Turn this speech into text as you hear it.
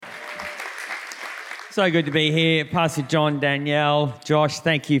So good to be here. Pastor John, Danielle, Josh,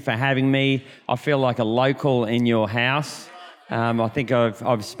 thank you for having me. I feel like a local in your house. I think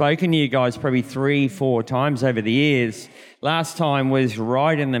I've spoken to you guys probably 3-4 times over the years. Last time was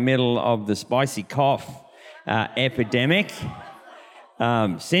right in the middle of the spicy cough epidemic.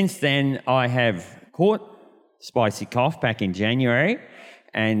 Since then, I have caught spicy cough back in January,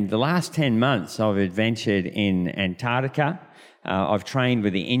 and the last 10 months I've adventured in Antarctica. I've trained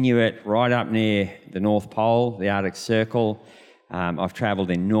with the Inuit right up near the North Pole, the Arctic Circle. I've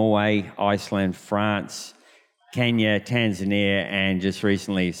travelled in Norway, Iceland, France, Kenya, Tanzania, and just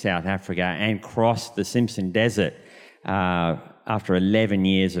recently South Africa, and crossed the Simpson Desert after 11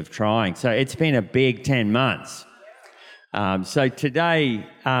 years of trying. So it's been a big 10 months. So today,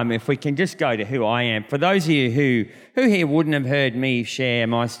 if we can just go to who I am. For those of you who here wouldn't have heard me share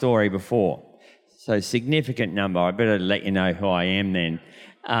my story before, so significant number, I better let you know who I am then.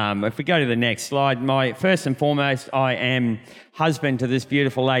 If we go to the next slide, first and foremost, I am husband to this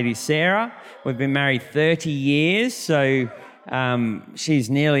beautiful lady, Sarah. We've been married 30 years, so she's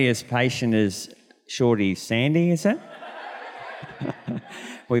nearly as patient as Shorty Sandy, is it?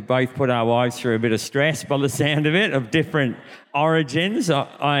 We both put our wives through a bit of stress by the sound of it, of different origins.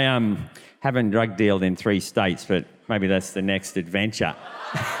 I haven't drug dealed in 3 states, but maybe that's the next adventure.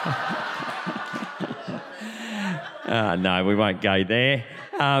 No, we won't go there.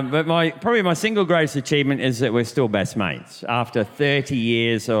 But probably my single greatest achievement is that we're still best mates. After 30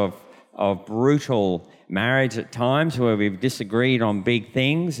 years of brutal marriage at times where we've disagreed on big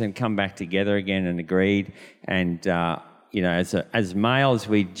things and come back together again and agreed. And, as males,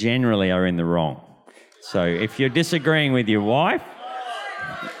 we generally are in the wrong. So if you're disagreeing with your wife,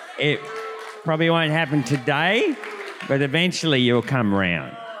 it probably won't happen today, but eventually you'll come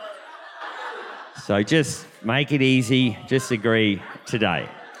round. So just make it easy, just agree today.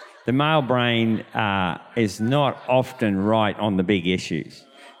 The male brain is not often right on the big issues,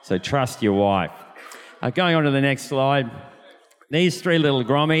 so trust your wife. Going on to the next slide. These 3 little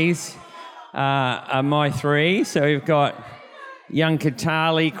grommies are my 3. So we've got young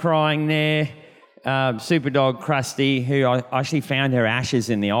Katali crying there, super dog Krusty, who I actually found her ashes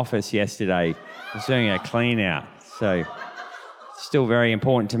in the office yesterday. I was doing a clean out, so still very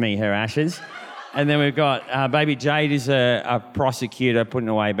important to me, her ashes. And then we've got baby Jade, who's a prosecutor putting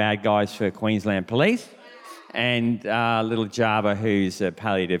away bad guys for Queensland Police, and little Java, who's a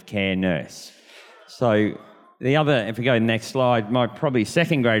palliative care nurse. So the other, if we go to the next slide, my probably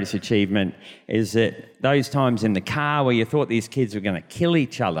second greatest achievement is that those times in the car where you thought these kids were going to kill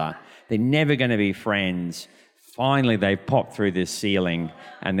each other, they're never going to be friends. Finally, they've popped through this ceiling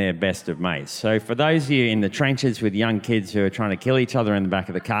and they're best of mates. So for those of you in the trenches with young kids who are trying to kill each other in the back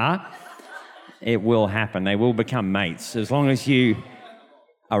of the car, it will happen. They will become mates as long as you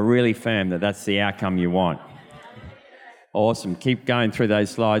are really firm that that's the outcome you want. Awesome. Keep going through those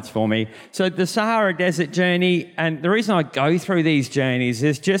slides for me. So the Sahara Desert journey, and the reason I go through these journeys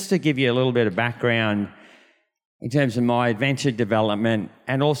is just to give you a little bit of background in terms of my adventure development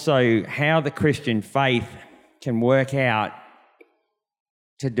and also how the Christian faith can work out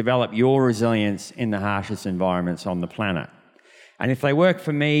to develop your resilience in the harshest environments on the planet. And if they work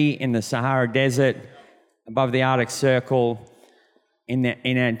for me in the Sahara Desert, above the Arctic Circle, in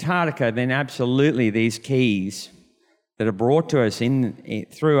Antarctica, then absolutely these keys that are brought to us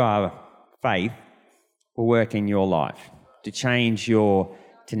through our faith will work in your life to change your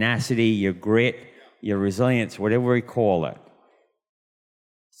tenacity, your grit, your resilience, whatever we call it.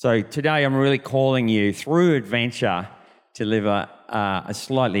 So today I'm really calling you through adventure to live a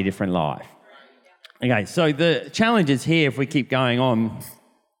slightly different life. Okay, so the challenges here, if we keep going on,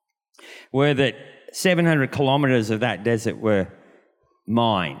 were that 700 kilometres of that desert were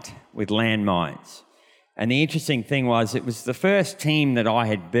mined with landmines. And the interesting thing was it was the first team that I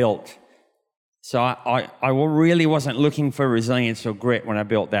had built. So I really wasn't looking for resilience or grit when I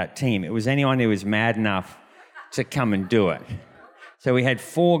built that team. It was anyone who was mad enough to come and do it. So we had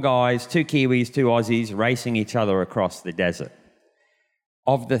 4 guys, 2 Kiwis, 2 Aussies, racing each other across the desert.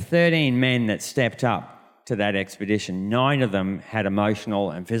 Of the 13 men that stepped up to that expedition, 9 of them had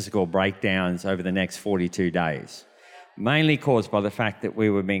emotional and physical breakdowns over the next 42 days, mainly caused by the fact that we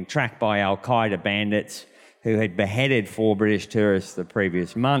were being tracked by Al-Qaeda bandits who had beheaded 4 British tourists the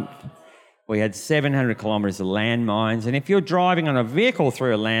previous month. We had 700 kilometres of landmines, and if you're driving on a vehicle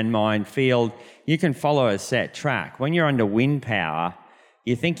through a landmine field, you can follow a set track. When you're under wind power,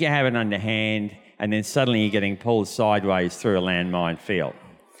 you think you have it underhand, and then suddenly you're getting pulled sideways through a landmine field.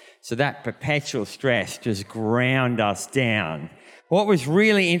 So that perpetual stress just ground us down. What was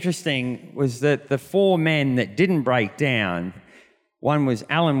really interesting was that the 4 men that didn't break down, one was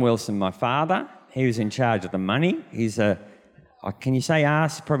Alan Wilson, my father, He was in charge of the money. He's can you say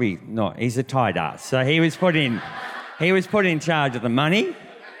ass? Probably not. He's a tight ass. So he was put in charge of the money.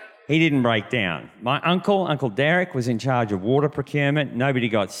 He didn't break down. My Uncle Derek, was in charge of water procurement. Nobody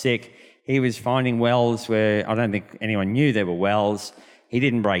got sick. He was finding wells where I don't think anyone knew there were wells. He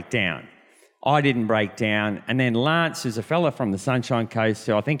didn't break down. I didn't break down. And then Lance, who's a fella from the Sunshine Coast,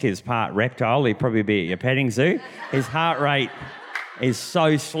 who I think is part reptile, he'd probably be at your petting zoo. His heart rate is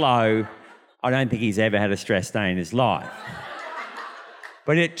so slow, I don't think he's ever had a stress day in his life.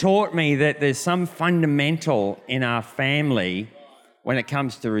 But it taught me that there's some fundamental in our family when it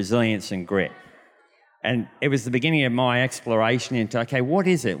comes to resilience and grit. And it was the beginning of my exploration into, okay, what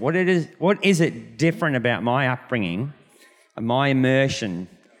is it? What is it different about my upbringing and my immersion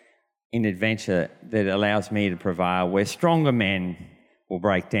in adventure that allows me to prevail, where stronger men will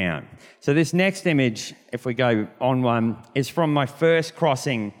break down? So this next image, if we go on one, is from my first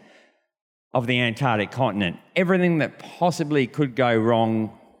crossing of the Antarctic continent. Everything that possibly could go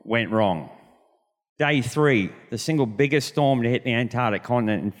wrong went wrong. Day 3, the single biggest storm to hit the Antarctic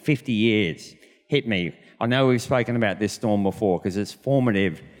continent in 50 years hit me. I know we've spoken about this storm before because it's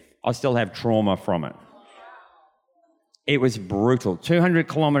formative. I still have trauma from it. It was brutal. 200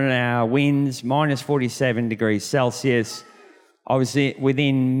 kilometre an hour winds, minus 47 degrees Celsius. I was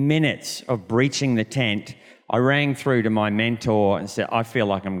within minutes of breaching the tent. I rang through to my mentor and said, I feel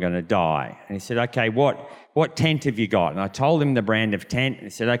like I'm going to die. And he said, okay, what tent have you got? And I told him the brand of tent. And he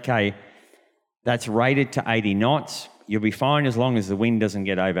said, okay, that's rated to 80 knots. You'll be fine as long as the wind doesn't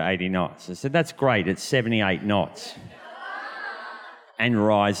get over 80 knots. I said, that's great. It's 78 knots and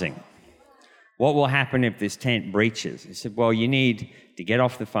rising. What will happen if this tent breaches? He said, well, you need to get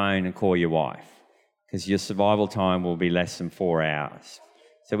off the phone and call your wife because your survival time will be less than 4 hours.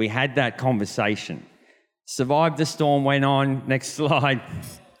 So we had that conversation. Survived the storm, went on. Next slide.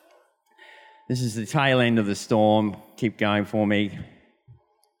 This is the tail end of the storm. Keep going for me.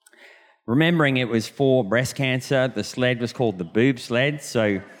 Remembering it was for breast cancer, the sled was called the boob sled.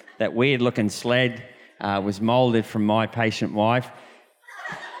 So that weird-looking sled was moulded from my patient wife.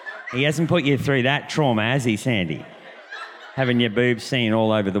 He hasn't put you through that trauma, has he, Sandy? Having your boobs seen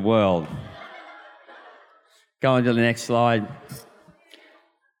all over the world. Go on to the next slide.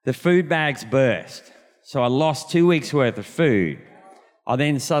 The food bags burst. So I lost 2 weeks' worth of food. I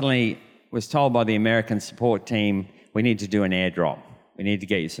then suddenly was told by the American support team, we need to do an airdrop. We need to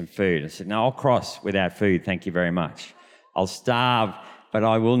get you some food. I said, no, I'll cross without food, thank you very much. I'll starve, but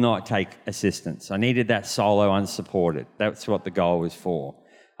I will not take assistance. I needed that solo unsupported. That's what the goal was for.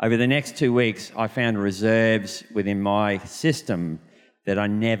 Over the next 2 weeks, I found reserves within my system that I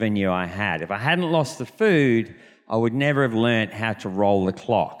never knew I had. If I hadn't lost the food, I would never have learnt how to roll the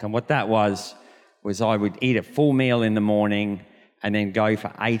clock. And what that was I would eat a full meal in the morning and then go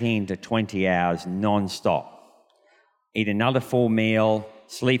for 18 to 20 hours non-stop. Eat another full meal,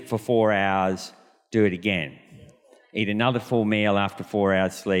 sleep for 4 hours, do it again. Eat another full meal after 4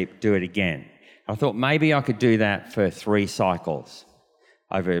 hours sleep, do it again. I thought maybe I could do that for 3 cycles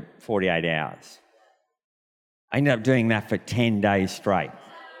over 48 hours. I ended up doing that for 10 days straight.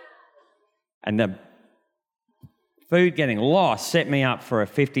 And the food getting lost set me up for a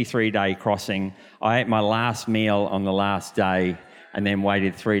 53-day crossing. I ate my last meal on the last day and then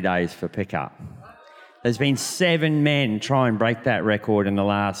waited 3 days for pickup. There's been 7 men try and break that record in the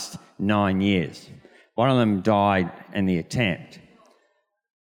last 9 years. One of them died in the attempt.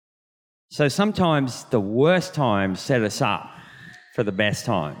 So sometimes the worst times set us up for the best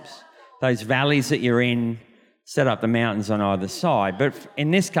times. Those valleys that you're in set up the mountains on either side. But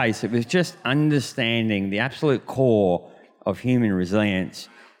in this case, it was just understanding the absolute core of human resilience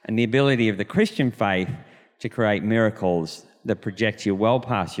and the ability of the Christian faith to create miracles that project you well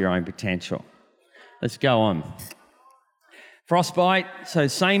past your own potential. Let's go on. Frostbite, so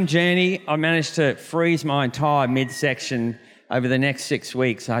same journey. I managed to freeze my entire midsection. Over the next 6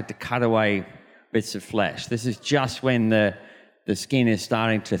 weeks, I had to cut away bits of flesh. This is just when the skin is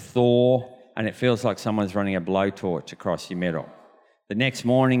starting to thaw and it feels like someone's running a blowtorch across your middle. The next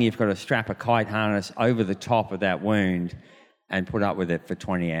morning, you've got to strap a kite harness over the top of that wound and put up with it for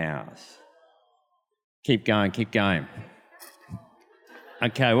 20 hours. Keep going, keep going.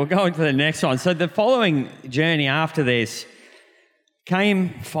 Okay, we'll go on to the next one. So the following journey after this came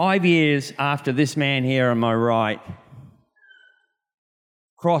 5 years after this man here on my right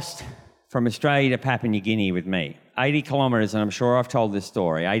crossed from Australia to Papua New Guinea with me. 80 kilometres, and I'm sure I've told this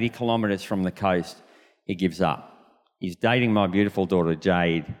story, 80 kilometres from the coast, he gives up. He's dating my beautiful daughter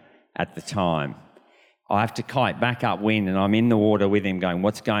Jade at the time. I have to kite back upwind and I'm in the water with him going,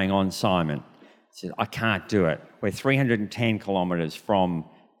 what's going on, Simon? I said, I can't do it. We're 310 kilometres from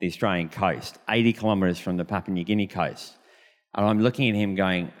the Australian coast, 80 kilometres from the Papua New Guinea coast. And I'm looking at him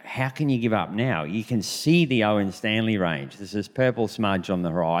going, how can you give up now? You can see the Owen Stanley Range. There's this purple smudge on the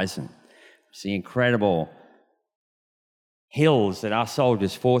horizon. It's the incredible hills that our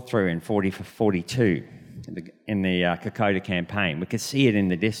soldiers fought through in 42 in the Kokoda campaign. We could see it in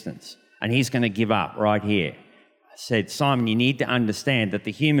the distance. And he's going to give up right here. I said, Simon, you need to understand that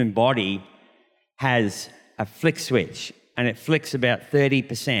the human body has a flick switch, and it flicks about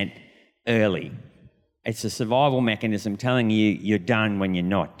 30% early. It's a survival mechanism telling you you're done when you're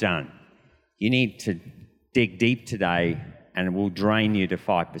not done. You need to dig deep today, and it will drain you to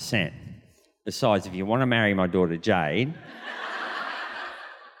 5%. Besides, if you want to marry my daughter Jade,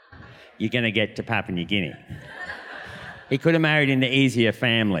 you're going to get to Papua New Guinea. He could have married into easier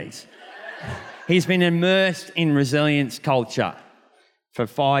families. He's been immersed in resilience culture for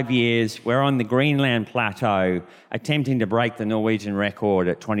 5 years. We're on the Greenland Plateau, attempting to break the Norwegian record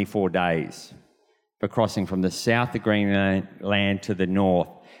at 24 days for crossing from the south of Greenland to the north.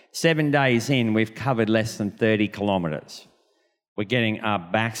 7 days in, we've covered less than 30 kilometres. We're getting our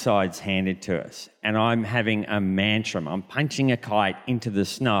backsides handed to us, and I'm having a mantram. I'm punching a kite into the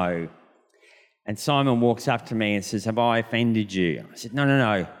snow, and Simon walks up to me and says, have I offended you? I said,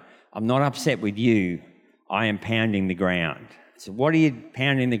 no, I'm not upset with you. I am pounding the ground. I said, what are you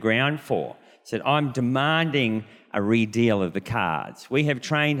pounding the ground for? I said, I'm demanding a redeal of the cards. We have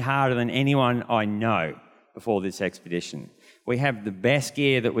trained harder than anyone I know before this expedition. We have the best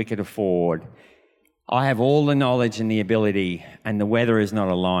gear that we could afford. I have all the knowledge and the ability, and the weather is not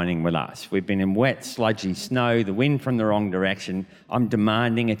aligning with us. We've been in wet, sludgy snow, the wind from the wrong direction. I'm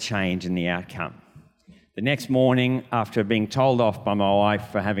demanding a change in the outcome. The next morning, after being told off by my wife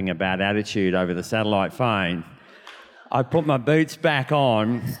for having a bad attitude over the satellite phone, I put my boots back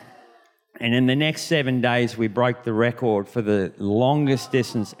on, and in the next 7 days, we broke the record for the longest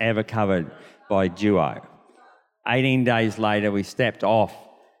distance ever covered by a duo. 18 days later, we stepped off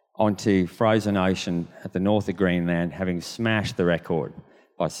onto frozen ocean at the north of Greenland, having smashed the record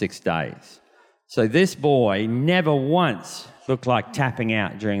by 6 days. So this boy never once looked like tapping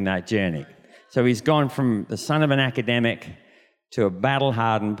out during that journey. So he's gone from the son of an academic to a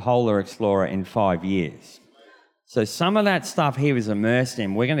battle-hardened polar explorer in 5 years. So some of that stuff he was immersed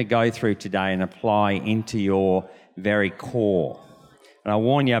in, we're going to go through today and apply into your very core. And I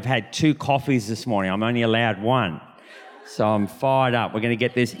warn you, I've had 2 coffees this morning. I'm only allowed 1. So I'm fired up. We're going to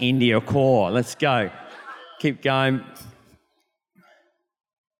get this into your core. Let's go. Keep going.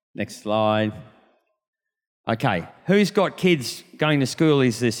 Next slide. Okay, who's got kids going to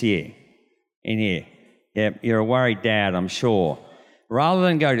schoolies this year? In here. Yeah, you're a worried dad, I'm sure. Rather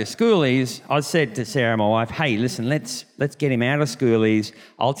than go to schoolies, I said to Sarah, my wife, hey, listen, let's get him out of schoolies.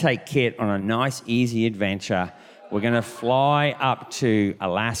 I'll take Kit on a nice, easy adventure. We're going to fly up to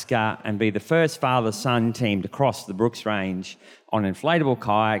Alaska and be the first father-son team to cross the Brooks Range on inflatable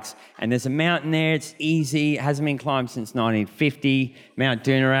kayaks. And there's a mountain there. It's easy. It hasn't been climbed since 1950. Mount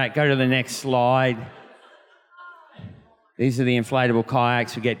Dunarat. Go to the next slide. These are the inflatable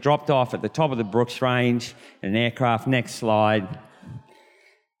kayaks. We get dropped off at the top of the Brooks Range in an aircraft. Next slide.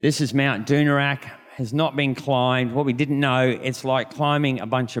 This is Mount Dunarat. Has not been climbed. What we didn't know, it's like climbing a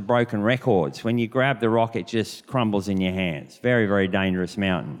bunch of broken records. When you grab the rock, it just crumbles in your hands. Very, very dangerous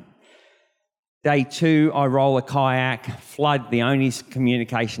mountain. Day 2, I roll a kayak, flood the only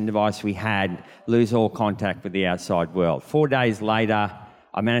communication device we had, lose all contact with the outside world. 4 days later,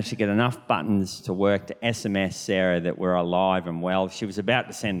 I managed to get enough buttons to work to SMS Sarah that we're alive and well. She was about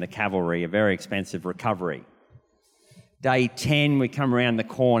to send the cavalry, a very expensive recovery. Day 10, we come around the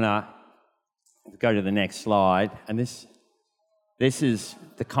corner. Go to the next slide. And this is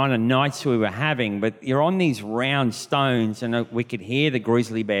the kind of nights we were having, but you're on these round stones, and we could hear the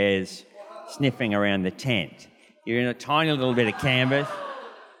grizzly bears sniffing around the tent. You're in a tiny little bit of canvas.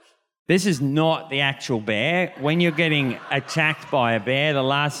 This is not the actual bear. When you're getting attacked by a bear, the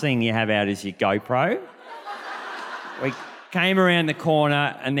last thing you have out is your GoPro. We came around the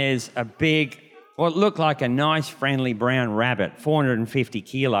corner, and there's a big, what looked like a nice, friendly brown rabbit,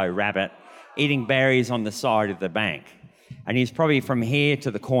 450-kilo rabbit, eating berries on the side of the bank. And he's probably from here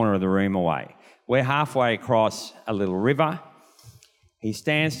to the corner of the room away. We're halfway across a little river. He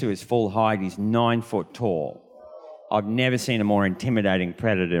stands to his full height. He's 9 foot tall. I've never seen a more intimidating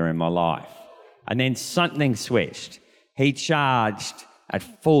predator in my life. And then something switched. He charged at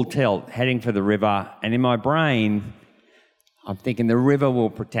full tilt, heading for the river. And in my brain, I'm thinking the river will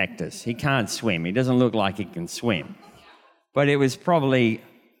protect us. He can't swim. He doesn't look like he can swim. But it was probably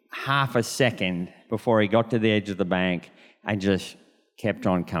half a second before he got to the edge of the bank and just kept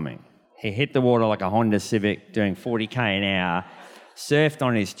on coming. He hit the water like a Honda Civic doing 40k an hour, surfed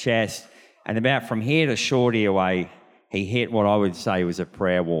on his chest, and about from here to Shorty away, he hit what I would say was a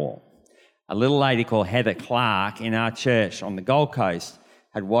prayer wall. A little lady called Heather Clark in our church on the Gold Coast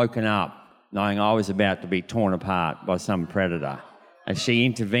had woken up knowing I was about to be torn apart by some predator. And she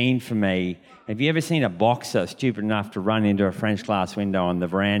intervened for me. Have you ever seen a boxer stupid enough to run into a French glass window on the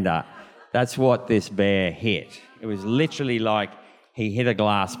veranda? That's what this bear hit. It was literally like he hit a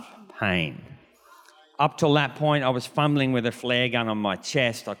glass pane. Up till that point, I was fumbling with a flare gun on my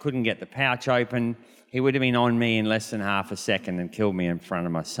chest. I couldn't get the pouch open. He would have been on me in less than half a second and killed me in front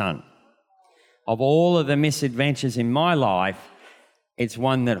of my son. Of all of the misadventures in my life, it's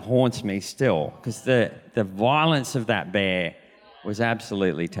one that haunts me still, because the violence of that bear was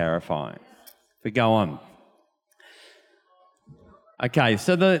absolutely terrifying. If we go on. Okay,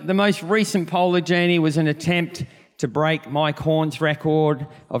 so the most recent polar journey was an attempt to break Mike Horn's record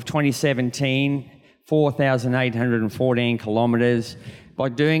of 2017, 4,814 kilometres. By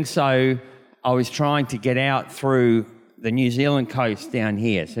doing so, I was trying to get out through the New Zealand coast down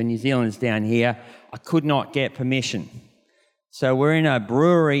here. So New Zealand's down here. I could not get permission. So we're in a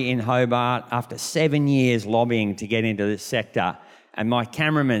brewery in Hobart after 7 years lobbying to get into this sector. And my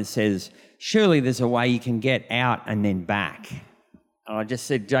cameraman says, surely there's a way you can get out and then back. And I just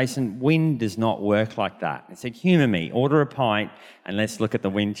said, Jason, wind does not work like that. I said, humour me, order a pint and let's look at the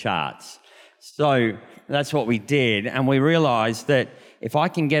wind charts. So that's what we did. And we realised that if I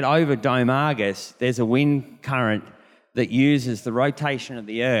can get over Dome Argus, there's a wind current that uses the rotation of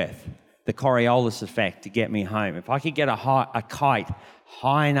the Earth, the Coriolis effect, to get me home. If I could get a kite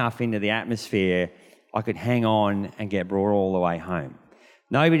high enough into the atmosphere, I could hang on and get brought all the way home.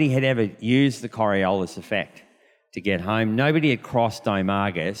 Nobody had ever used the Coriolis effect to get home. Nobody had crossed Dome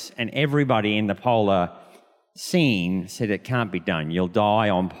Argus, and everybody in the polar scene said it can't be done. You'll die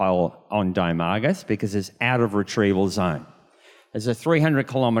on Dome Argus because it's out of retrieval zone. There's a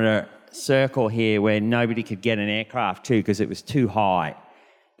 300-kilometre circle here where nobody could get an aircraft to because it was too high.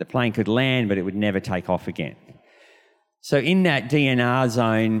 The plane could land, but it would never take off again. So in that DNR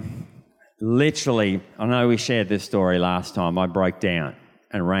zone, literally, I know we shared this story last time, I broke down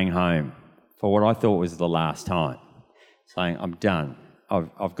and rang home for what I thought was the last time, saying, I'm done.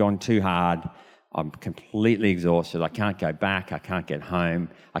 I've gone too hard. I'm completely exhausted. I can't go back. I can't get home.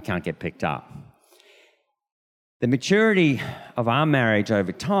 I can't get picked up. The maturity of our marriage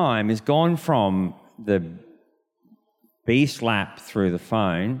over time has gone from the slap through the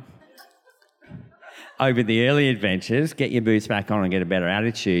phone over the early adventures, get your boots back on and get a better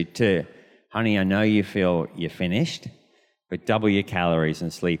attitude, to, honey, I know you feel you're finished, but double your calories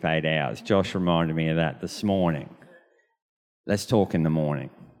and sleep 8 hours. Josh reminded me of that this morning. Let's talk in the morning.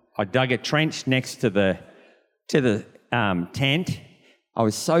 I dug a trench next to the tent. I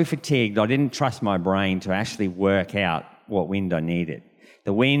was so fatigued, I didn't trust my brain to actually work out what wind I needed.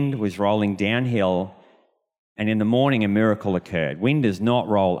 The wind was rolling downhill, and in the morning a miracle occurred. Wind does not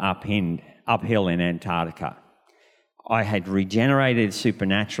roll uphill in Antarctica. I had regenerated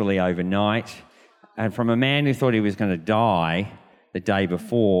supernaturally overnight, and from a man who thought he was going to die the day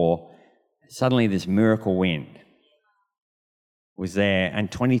before, suddenly this miracle wind was there,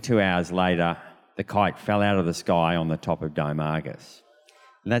 and 22 hours later, the kite fell out of the sky on the top of Dome Argus.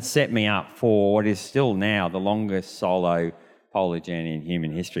 And that set me up for what is still now the longest solo polar journey in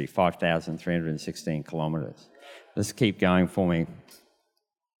human history, 5,316 kilometres. Let's keep going for me.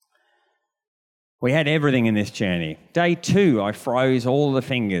 We had everything in this journey. Day 2, I froze all the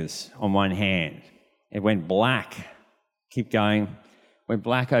fingers on one hand. It went black. Keep going. Went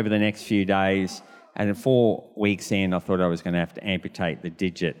black over the next few days. And 4 weeks in, I thought I was going to have to amputate the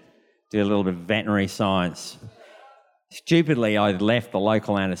digit, do a little bit of veterinary science. Stupidly, I left the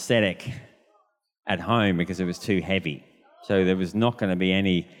local anaesthetic at home because it was too heavy. So there was not going to be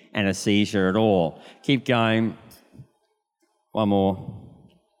any anaesthesia at all. Keep going. One more.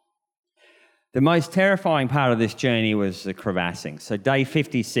 The most terrifying part of this journey was the crevassing. So day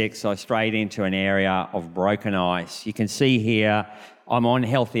 56, I strayed into an area of broken ice. You can see here, I'm on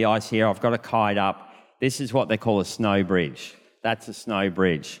healthy ice here. I've got a kite up. This is what they call a snow bridge. That's a snow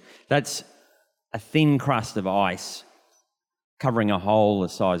bridge. That's a thin crust of ice covering a hole the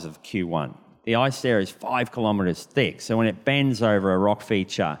size of Q1. The ice there is 5 kilometres thick, so when it bends over a rock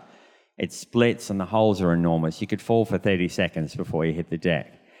feature, it splits and the holes are enormous. You could fall for 30 seconds before you hit the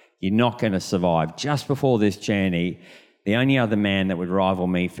deck. You're not going to survive. Just before this journey, the only other man that would rival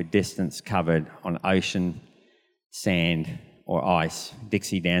me for distance covered on ocean, sand or ice,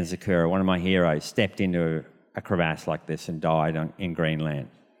 Dixie Danzakura, one of my heroes, stepped into a crevasse like this and died in Greenland.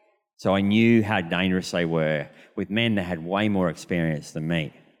 So I knew how dangerous they were with men that had way more experience than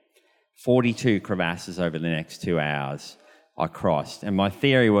me. 42 crevasses over the next 2 hours. I crossed. And my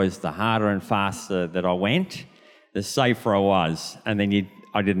theory was the harder and faster that I went, the safer I was. And then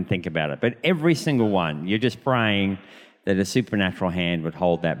I didn't think about it. But every single one, you're just praying that a supernatural hand would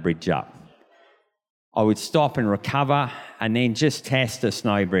hold that bridge up. I would stop and recover and then just test a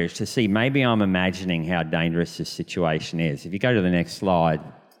snow bridge to see maybe I'm imagining how dangerous this situation is. If you go to the next slide,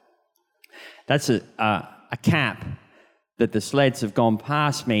 that's a cap that the sleds have gone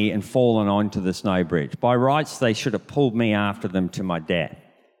past me and fallen onto the snow bridge. By rights, they should have pulled me after them to my death.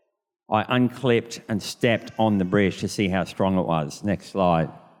 I unclipped and stepped on the bridge to see how strong it was. Next slide.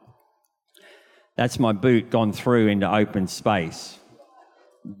 That's my boot gone through into open space.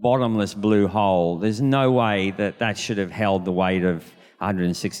 Bottomless blue hole. There's no way that should have held the weight of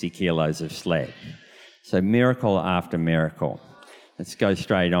 160 kilos of sled. So miracle after miracle. Let's go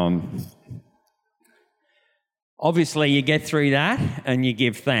straight on. Obviously, you get through that and you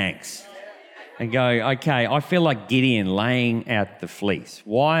give thanks and go, okay, I feel like Gideon laying out the fleece.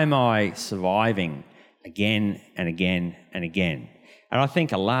 Why am I surviving again and again and again? And I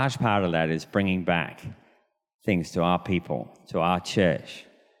think a large part of that is bringing back things to our people, to our church,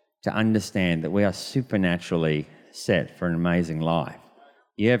 to understand that we are supernaturally set for an amazing life.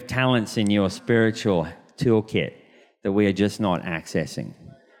 You have talents in your spiritual toolkit that we are just not accessing.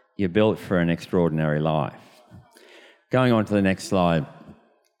 You're built for an extraordinary life. Going on to the next slide.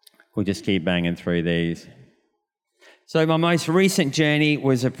 We'll just keep banging through these. So my most recent journey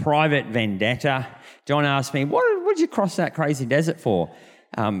was a private vendetta. John asked me, what did you cross that crazy desert for?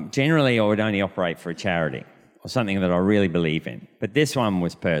 Generally, I would only operate for a charity or something that I really believe in. But this one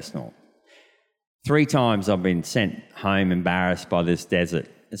was personal. 3 times I've been sent home embarrassed by this desert.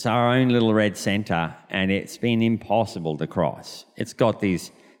 It's our own little red centre, and it's been impossible to cross. It's got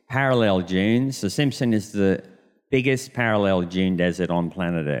these parallel dunes. The Simpson is the biggest parallel dune desert on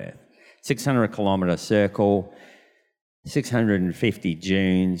planet Earth. 600-kilometre circle, 650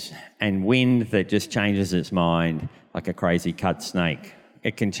 dunes, and wind that just changes its mind like a crazy cut snake.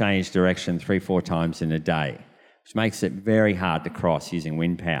 It can change direction 3-4 times in a day, which makes it very hard to cross using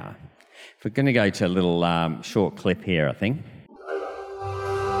wind power. If we're going to go to a little short clip here, I think.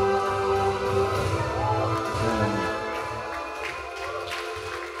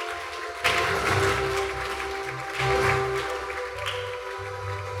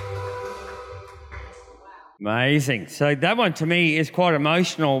 Amazing. So that one to me is quite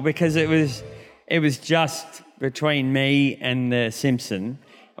emotional because it was just between me and the Simpson.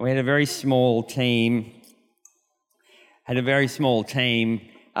 We had a very small team.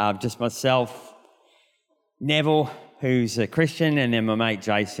 Just myself, Neville, who's a Christian, and then my mate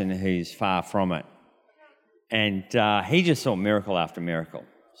Jason, who's far from it. And he just saw miracle after miracle.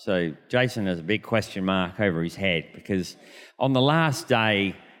 So Jason has a big question mark over his head because on the last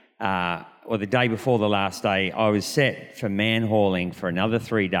day, or the day before the last day, I was set for man-hauling for another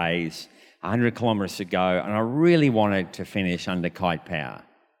 3 days, 100 kilometres to go, and I really wanted to finish under kite power.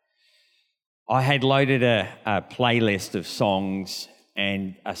 I had loaded a playlist of songs,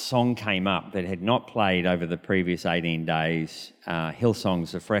 and a song came up that had not played over the previous 18 days,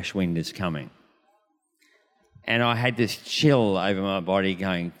 Hillsong's The Fresh Wind Is Coming. And I had this chill over my body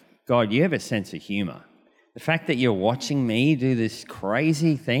going, God, you have a sense of humour. The fact that you're watching me do this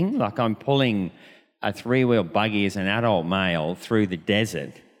crazy thing, like I'm pulling a 3-wheel buggy as an adult male through the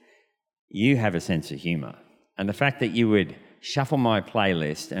desert, you have a sense of humour. And the fact that you would shuffle my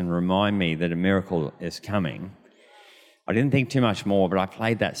playlist and remind me that a miracle is coming, I didn't think too much more, but I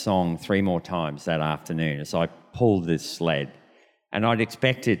played that song 3 more times that afternoon as I pulled this sled. And I'd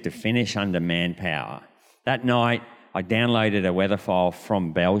expected to finish under manpower. That night, I downloaded a weather file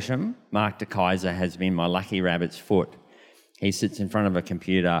from Belgium. Mark de Keyser has been my lucky rabbit's foot. He sits in front of a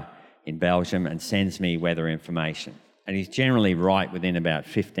computer in Belgium and sends me weather information. And he's generally right within about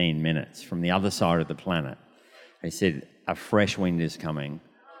 15 minutes from the other side of the planet. He said, a fresh wind is coming.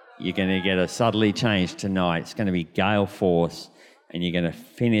 You're going to get a southerly change tonight. It's going to be gale force, and you're going to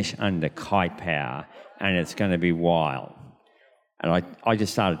finish under kite power, and it's going to be wild. And I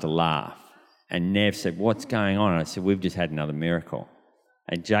just started to laugh. And Nev said, what's going on? And I said, we've just had another miracle.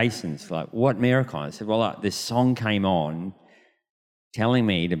 And Jason's like, what miracle? I said, well, this song came on telling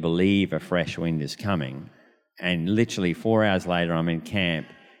me to believe a fresh wind is coming. And literally 4 hours later, I'm in camp.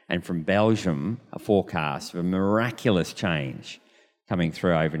 And from Belgium, a forecast of a miraculous change coming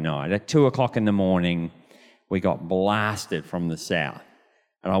through overnight. At 2 o'clock in the morning, we got blasted from the south.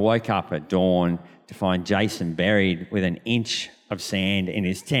 And I woke up at dawn to find Jason buried with an inch of sand in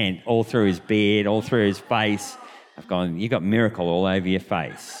his tent, all through his beard, all through his face. I've gone, you got miracle all over your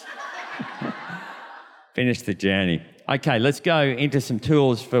face. Finished the journey. Okay, let's go into some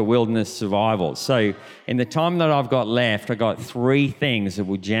tools for wilderness survival. So in the time that I've got left, I've got 3 things that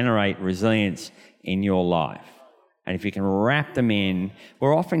will generate resilience in your life. And if you can wrap them in,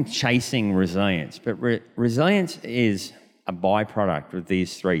 we're often chasing resilience, but resilience is a byproduct of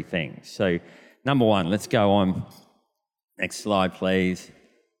these 3 things. So number 1, let's go on. Next slide, please.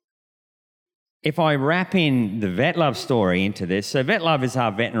 If I wrap in the VetLove story into this, so VetLove is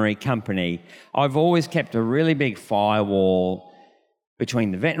our veterinary company. I've always kept a really big firewall between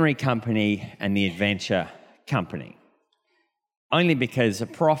the veterinary company and the adventure company. Only because a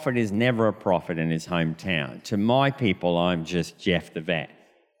prophet is never a prophet in his hometown. To my people, I'm just Geoff the vet.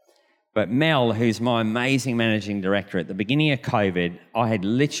 But Mel, who's my amazing managing director, at the beginning of COVID, I had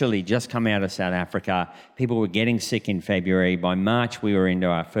literally just come out of South Africa. People were getting sick in February. By March, we were into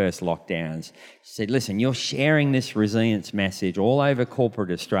our first lockdowns. She said, listen, you're sharing this resilience message all over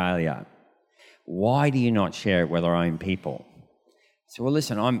corporate Australia. Why do you not share it with our own people? I said, well,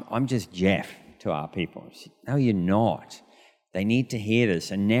 listen, I'm just Geoff to our people. She said, no, you're not. They need to hear this.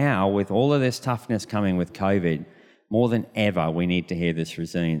 And now, with all of this toughness coming with COVID, more than ever, we need to hear this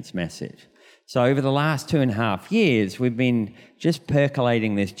resilience message. So over the last 2.5 years, we've been just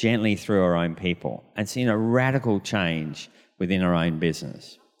percolating this gently through our own people and seen a radical change within our own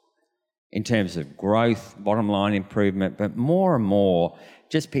business in terms of growth, bottom line improvement, but more and more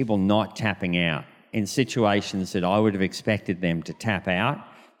just people not tapping out in situations that I would have expected them to tap out.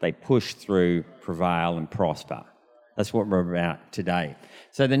 They push through, prevail and prosper. That's what we're about today.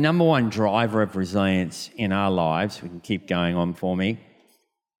 So the number 1 driver of resilience in our lives, we can keep going on for me,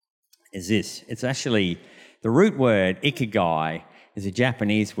 is this. It's actually, the root word, ikigai, is a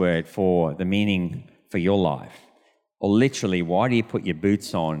Japanese word for the meaning for your life. Or literally, why do you put your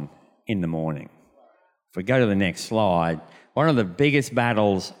boots on in the morning? If we go to the next slide, one of the biggest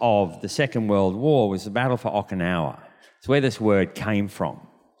battles of the Second World War was the battle for Okinawa. It's where this word came from.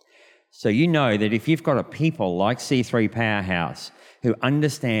 So you know that if you've got a people like C3 Powerhouse who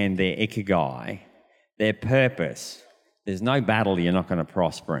understand their ikigai, their purpose, there's no battle you're not going to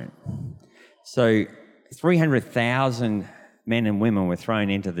prosper in. So 300,000 men and women were thrown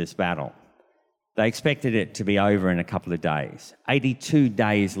into this battle. They expected it to be over in a couple of days. 82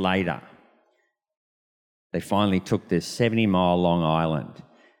 days later, they finally took this 70-mile-long island.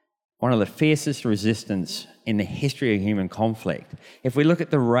 One of the fiercest resistance in the history of human conflict. If we look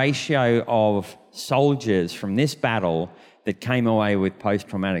at the ratio of soldiers from this battle that came away with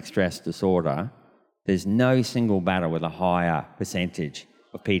post-traumatic stress disorder, there's no single battle with a higher percentage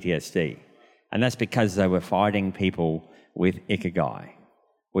of PTSD. And that's because they were fighting people with ikigai,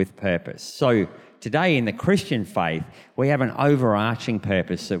 with purpose. So today in the Christian faith, we have an overarching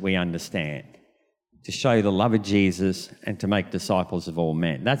purpose that we understand, to show the love of Jesus and to make disciples of all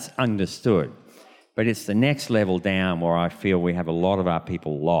men. That's understood. But it's the next level down where I feel we have a lot of our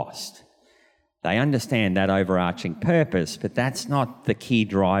people lost. They understand that overarching purpose, but that's not the key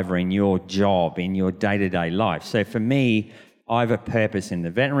driver in your job, in your day-to-day life. So for me, I have a purpose in the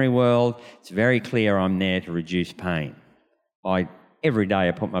veterinary world. It's very clear I'm there to reduce pain. Every day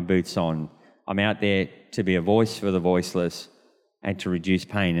I put my boots on. I'm out there to be a voice for the voiceless and to reduce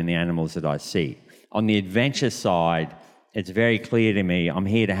pain in the animals that I see. On the adventure side, it's very clear to me I'm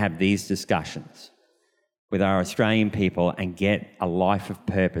here to have these discussions with our Australian people and get a life of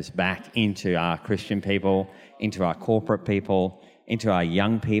purpose back into our Christian people, into our corporate people, into our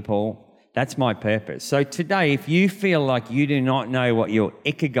young people. That's my purpose. So today, if you feel like you do not know what your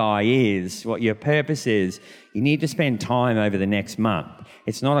ikigai is, what your purpose is, you need to spend time over the next month.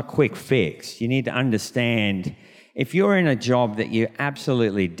 It's not a quick fix. You need to understand if you're in a job that you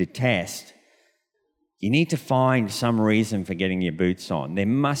absolutely detest, you need to find some reason for getting your boots on. There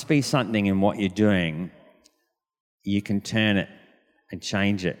must be something in what you're doing. You can turn it and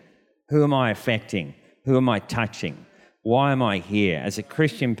change it. Who am I affecting? Who am I touching? Why am I here? As a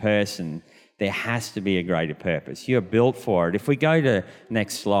Christian person, there has to be a greater purpose. You're built for it. If we go to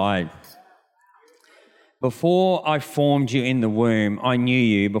next slide. Before I formed you in the womb, I knew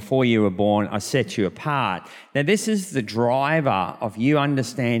you. Before you were born, I set you apart. Now, this is the driver of you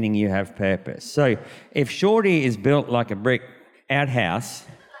understanding you have purpose. So if Shorty is built like a brick outhouse,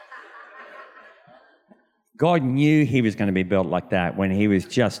 God knew he was going to be built like that when he was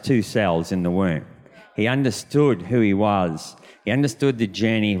just 2 cells in the womb. He understood who he was. He understood the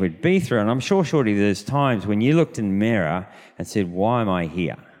journey he would be through. And I'm sure, Shorty, there's times when you looked in the mirror and said, why am I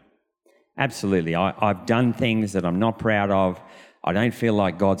here? Absolutely. I've done things that I'm not proud of. I don't feel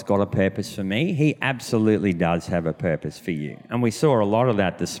like God's got a purpose for me. He absolutely does have a purpose for you. And we saw a lot of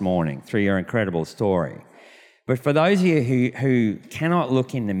that this morning through your incredible story. But for those of you who cannot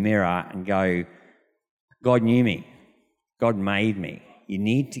look in the mirror and go, God knew me, God made me. You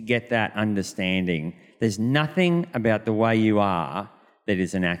need to get that understanding. There's nothing about the way you are that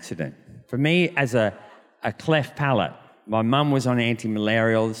is an accident. For me, as a cleft palate, my mum was on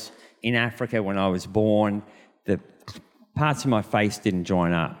anti-malarials in Africa when I was born. The parts of my face didn't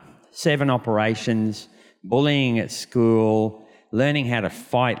join up. 7 operations, bullying at school, learning how to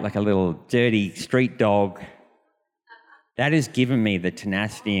fight like a little dirty street dog. That has given me the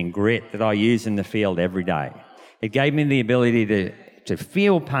tenacity and grit that I use in the field every day. It gave me the ability to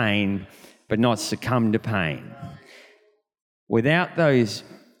feel pain, but not succumb to pain. Without those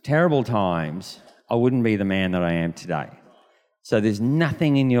terrible times, I wouldn't be the man that I am today. So there's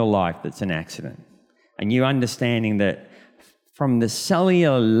nothing in your life that's an accident. And you understanding that from the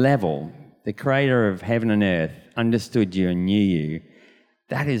cellular level, the creator of heaven and earth understood you and knew you,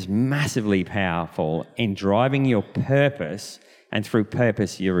 that is massively powerful in driving your purpose, and through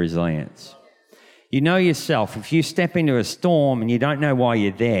purpose, your resilience. You know yourself, if you step into a storm and you don't know why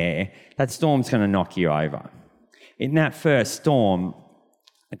you're there, that storm's going to knock you over. In that first storm,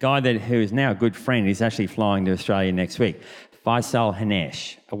 a guy who is now a good friend, he's actually flying to Australia next week, Faisal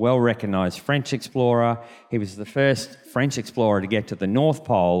Hanesh, a well-recognised French explorer. He was the first French explorer to get to the North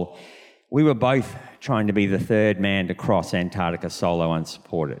Pole. We were both trying to be the third man to cross Antarctica solo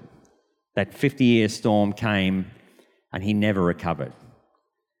unsupported. That 50-year storm came and he never recovered.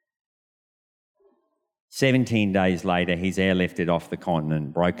 17 days later, he's airlifted off the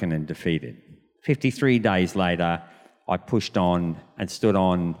continent, broken and defeated. 53 days later, I pushed on and stood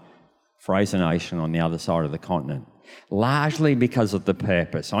on frozen ocean on the other side of the continent, largely because of the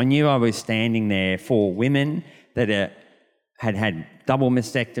purpose. I knew I was standing there for women that had double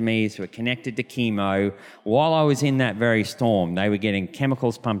mastectomies, were connected to chemo. While I was in that very storm, they were getting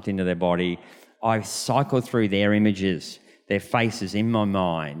chemicals pumped into their body. I cycled through their images, their faces in my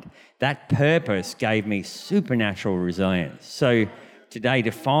mind. That purpose gave me supernatural resilience. So today,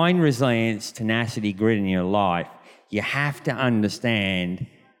 to find resilience, tenacity, grit in your life, you have to understand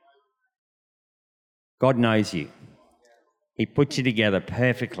God knows you. He put you together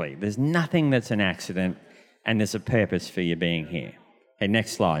perfectly. There's nothing that's an accident, and there's a purpose for you being here. Okay,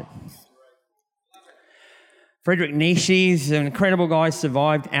 next slide. Friedrich Nietzsche is an incredible guy,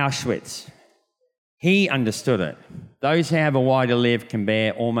 survived Auschwitz. He understood it. Those who have a why to live can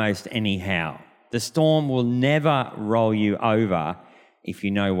bear almost anyhow. The storm will never roll you over if you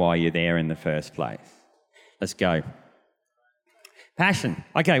know why you're there in the first place. Let's go. Passion.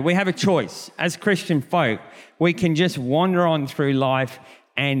 Okay, we have a choice. As Christian folk, we can just wander on through life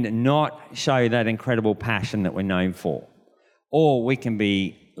and not show that incredible passion that we're known for. Or we can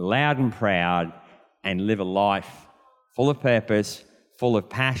be loud and proud and live a life full of purpose, full of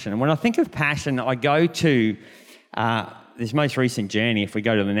passion. And when I think of passion, I go to this most recent journey. If we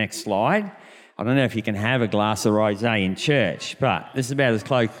go to the next slide, I don't know if you can have a glass of rosé in church, but this is about as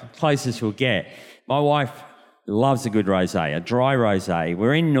close as we'll get. My wife loves a good rosé, a dry rosé.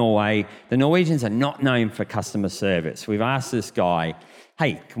 We're in Norway. The Norwegians are not known for customer service. We've asked this guy,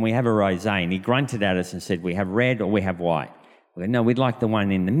 hey, can we have a rosé? And he grunted at us and said, we have red or we have white. We go, no, we'd like the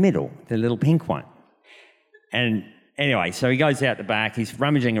one in the middle, the little pink one. And anyway, so he goes out the back, he's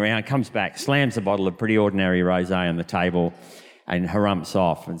rummaging around, comes back, slams a bottle of pretty ordinary rosé on the table and harumps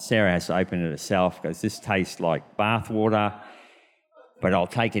off. And Sarah has to open it herself, goes, this tastes like bath water, but I'll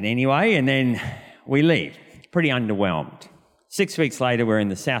take it anyway. And then we leave, pretty underwhelmed. 6 weeks later, we're in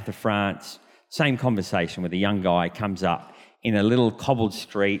the south of France, same conversation with a young guy, comes up in a little cobbled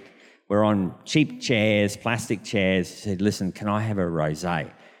street. We're on cheap chairs, plastic chairs. He said, listen, can I have a rosé?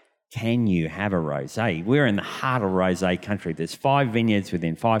 Can you have a rosé? We're in the heart of rosé country. There's 5 vineyards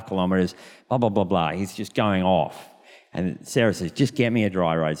within 5 kilometres, blah, blah, blah, blah. He's just going off. And Sarah says, just get me a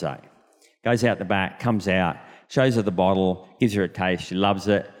dry rosé. Goes out the back, comes out, shows her the bottle, gives her a taste. She loves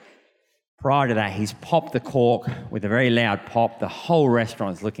it. Prior to that, he's popped the cork with a very loud pop. The whole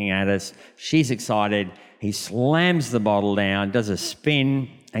restaurant's looking at us. She's excited. He slams the bottle down, does a spin,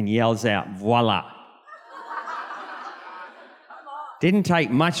 and yells out, voila. Didn't take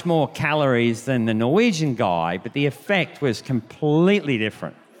much more calories than the Norwegian guy, but the effect was completely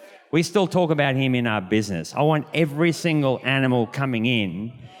different. We still talk about him in our business. I want every single animal coming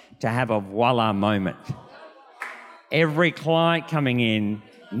in to have a voila moment. Every client coming in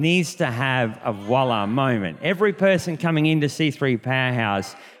needs to have a voila moment. Every person coming into C3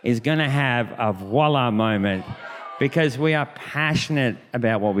 Powerhouse is going to have a voila moment because we are passionate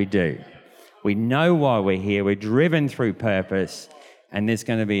about what we do. We know why we're here. We're driven through purpose, and there's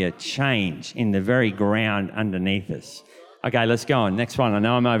going to be a change in the very ground underneath us. Okay, let's go on. Next one. I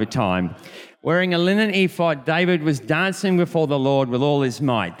know I'm over time. Wearing a linen ephod, David was dancing before the Lord with all his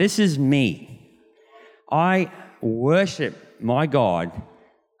might. This is me. I worship my God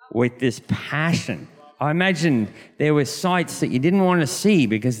with this passion. I imagine there were sights that you didn't want to see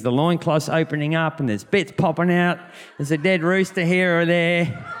because the loincloth's opening up and there's bits popping out. There's a dead rooster here or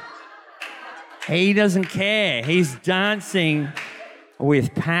there. He doesn't care. He's dancing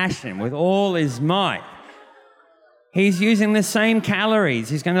with passion, with all his might. He's using the same calories.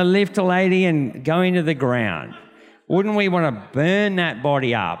 He's going to lift a lady and go into the ground. Wouldn't we want to burn that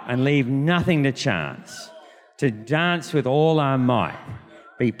body up and leave nothing to chance? To dance with all our might,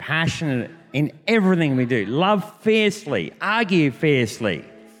 be passionate in everything we do, love fiercely, argue fiercely,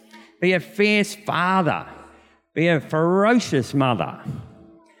 be a fierce father, be a ferocious mother,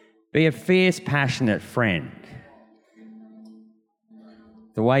 be a fierce, passionate friend.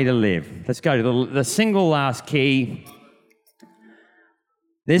 The way to live. Let's go to the single last key.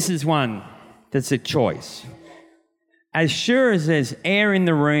 This is one that's a choice. As sure as there's air in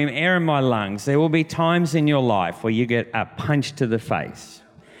the room, air in my lungs, there will be times in your life where you get a punch to the face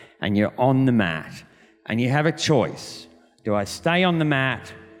and you're on the mat and you have a choice. Do I stay on the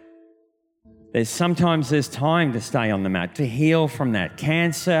mat? Sometimes there's time to stay on the mat, to heal from that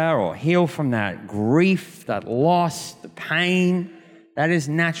cancer or heal from that grief, that loss, the pain. That is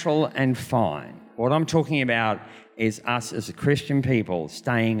natural and fine. What I'm talking about is us as a Christian people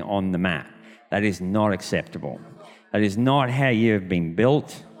staying on the mat. That is not acceptable. That is not how you have been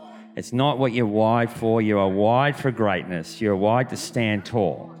built. It's not what you're wired for. You are wired for greatness. You're wired to stand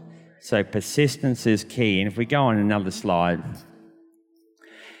tall. So persistence is key. And if we go on another slide,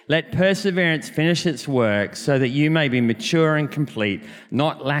 let perseverance finish its work so that you may be mature and complete,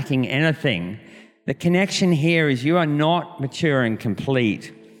 not lacking anything. The connection here is you are not mature and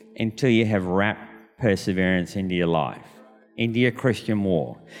complete until you have wrapped perseverance into your life, into your Christian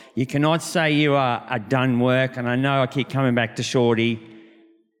walk. You cannot say you are a done work, and I know I keep coming back to Shorty.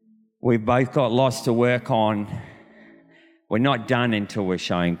 We've both got lots to work on. We're not done until we're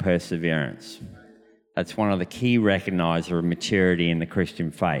showing perseverance. That's one of the key recognizers of maturity in the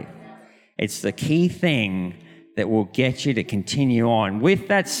Christian faith. It's the key thing that will get you to continue on. With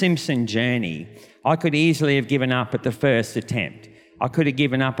that Simpson journey, I could easily have given up at the first attempt. I could have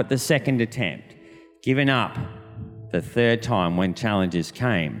given up at the second attempt, given up the third time when challenges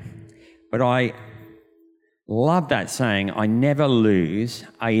came. But I love that saying, I never lose,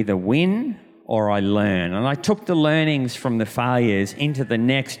 I either win or I learn. And I took the learnings from the failures into the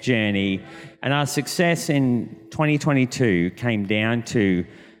next journey, and our success in 2022 came down to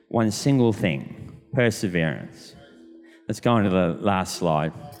one single thing: perseverance. Let's go on to the last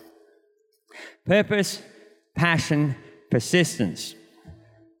slide. Purpose, passion, persistence.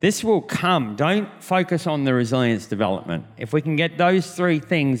 This will come. Don't focus on the resilience development. If we can get those three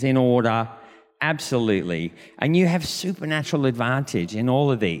things in order, absolutely. And you have supernatural advantage in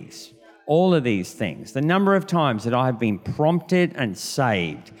all of these things. The number of times that I have been prompted and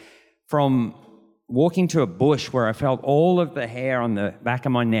saved from walking to a bush where I felt all of the hair on the back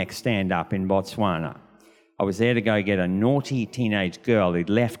of my neck stand up in Botswana. I was there to go get a naughty teenage girl who'd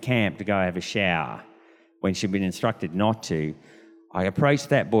left camp to go have a shower when she'd been instructed not to. I approached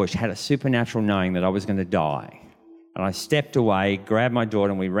that bush, had a supernatural knowing that I was going to die. And I stepped away, grabbed my daughter,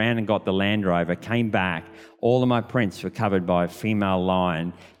 and we ran and got the Land Rover, came back. All of my prints were covered by a female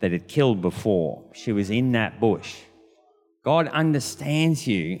lion that had killed before. She was in that bush. God understands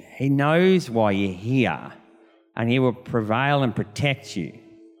you. He knows why you're here, and He will prevail and protect you.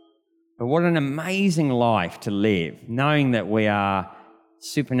 But what an amazing life to live, knowing that we are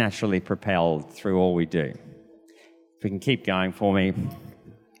supernaturally propelled through all we do. If we can keep going for me.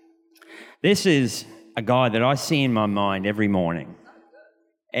 This is a guy that I see in my mind every morning.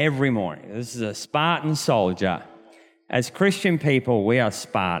 Every morning. This is a Spartan soldier. As Christian people, we are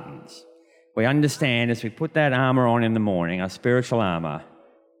Spartans. We understand as we put that armour on in the morning, our spiritual armour,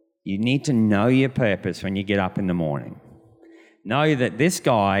 you need to know your purpose when you get up in the morning. Know that this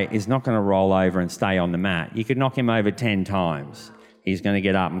guy is not going to roll over and stay on the mat. You could knock him over 10 times. He's going to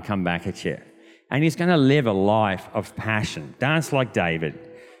get up and come back at you. And he's going to live a life of passion. Dance like David.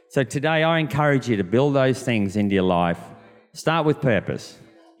 So today I encourage you to build those things into your life. Start with purpose.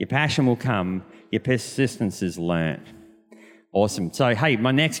 Your passion will come. Your persistence is learnt. Awesome. So, hey,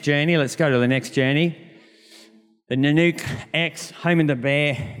 my next journey, let's go to the next journey. The Nanook X Home in the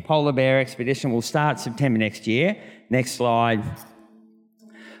Bear Polar Bear Expedition will start September next year. Next slide.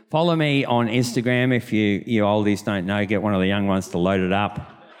 Follow me on Instagram if you oldies don't know. Get one of the young ones to load it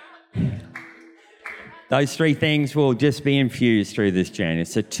up. Those three things will just be infused through this journey.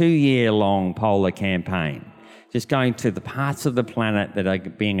 It's a 2-year-long polar campaign, just going to the parts of the planet that are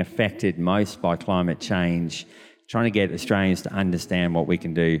being affected most by climate change, trying to get Australians to understand what we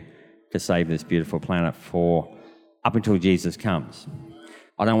can do to save this beautiful planet for up until Jesus comes.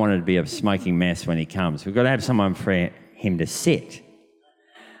 I don't want it to be a smoking mess when he comes. We've got to have someone for him to sit.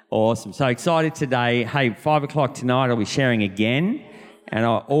 Awesome. So excited today. Hey, 5 o'clock tonight I'll be sharing again, and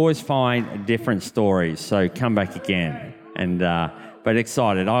I always find different stories. So come back again. But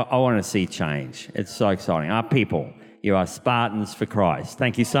excited. I want to see change. It's so exciting. Our people, you are Spartans for Christ.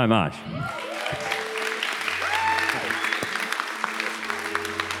 Thank you so much.